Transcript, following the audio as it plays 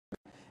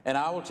And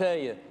I will tell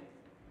you,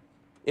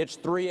 it's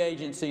 3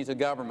 agencies of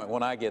government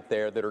when I get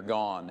there that are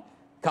gone.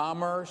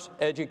 Commerce,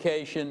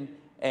 education,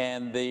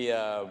 and the,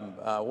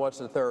 what's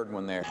the third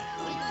one there?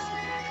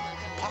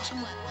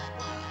 Possum?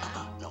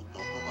 No,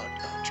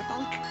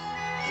 chipmunk?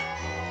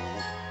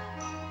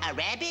 A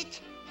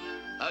rabbit?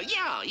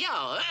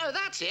 Yeah,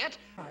 that's it.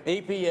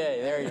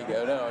 EPA, there you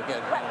go. No, okay.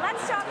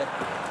 Let's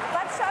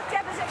talk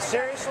deposition.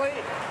 Seriously?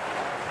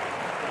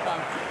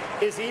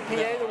 Is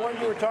EPA the one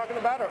you were talking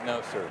about? Or?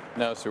 No, sir.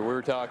 No, sir. We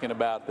were talking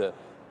about the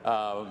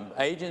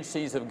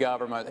agencies of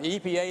government.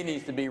 EPA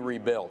needs to be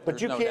rebuilt.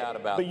 There's no doubt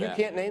about that. But you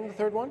can't name the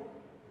third one?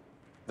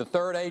 The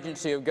third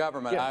agency of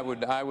government, Yeah.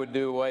 I would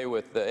do away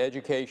with the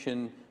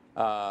education,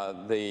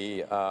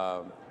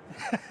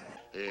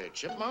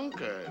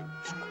 Chipmunk,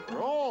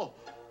 squirrel,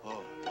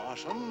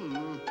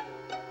 possum.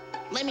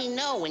 Let me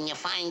know when you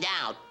find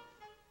out.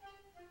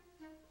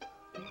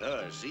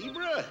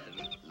 Zebra?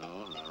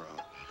 No.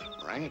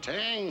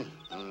 Orangutan?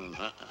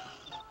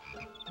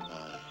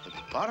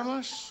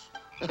 Hippopotamus?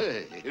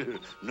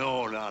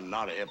 No,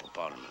 not a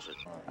hippopotamus.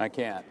 I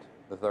can't.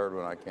 The third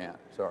one I can't.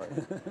 Sorry.